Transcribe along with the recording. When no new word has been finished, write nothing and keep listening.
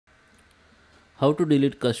How to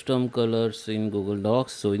delete custom colors in Google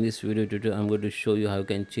Docs. So in this video tutorial I'm going to show you how you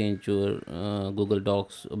can change your Google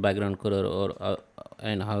Docs background color, or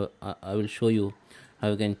and how I will show you how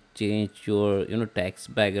you can change your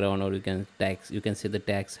text background, or you can see the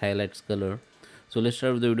text highlights color. So let's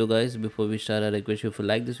start with the video, guys. Before we start, I request you, if you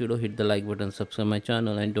like this video, hit the like button, subscribe my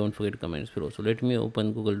channel, and don't forget to comment below. So let me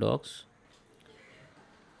open Google Docs.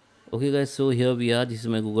 Okay, guys, so here we are. This is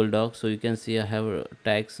my Google Docs. So you can see I have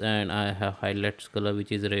text and I have highlights color,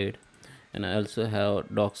 which is red, and I also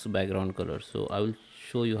have docs background color. So I will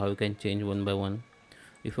show you how you can change one by one.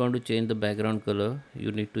 If you want to change the background color,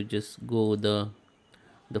 you need to just go the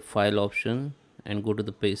file option and go to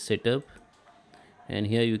the page setup, and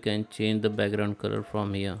here you can change the background color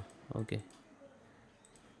from here. Okay,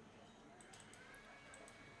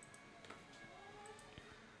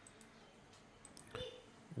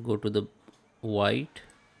 go to the white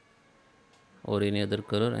or any other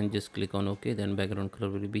color and just click on OK. Then background color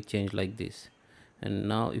will be changed like this. And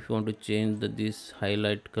now if you want to change this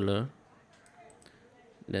highlight color,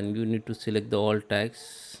 then you need to select the all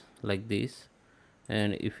tags like this.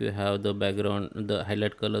 And if you have the background, the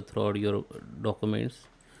highlight color throughout your documents,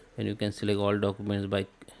 and you can select all documents by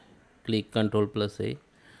click Ctrl+A,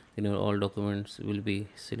 then your all documents will be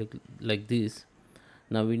selected like this.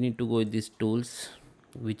 Now we need to go with these tools,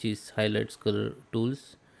 which is highlights color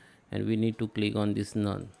tools, and we need to click on this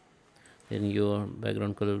none. Then your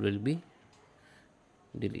background color will be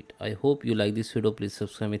delete. I hope you like this video. Please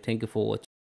subscribe me. Thank you for watching.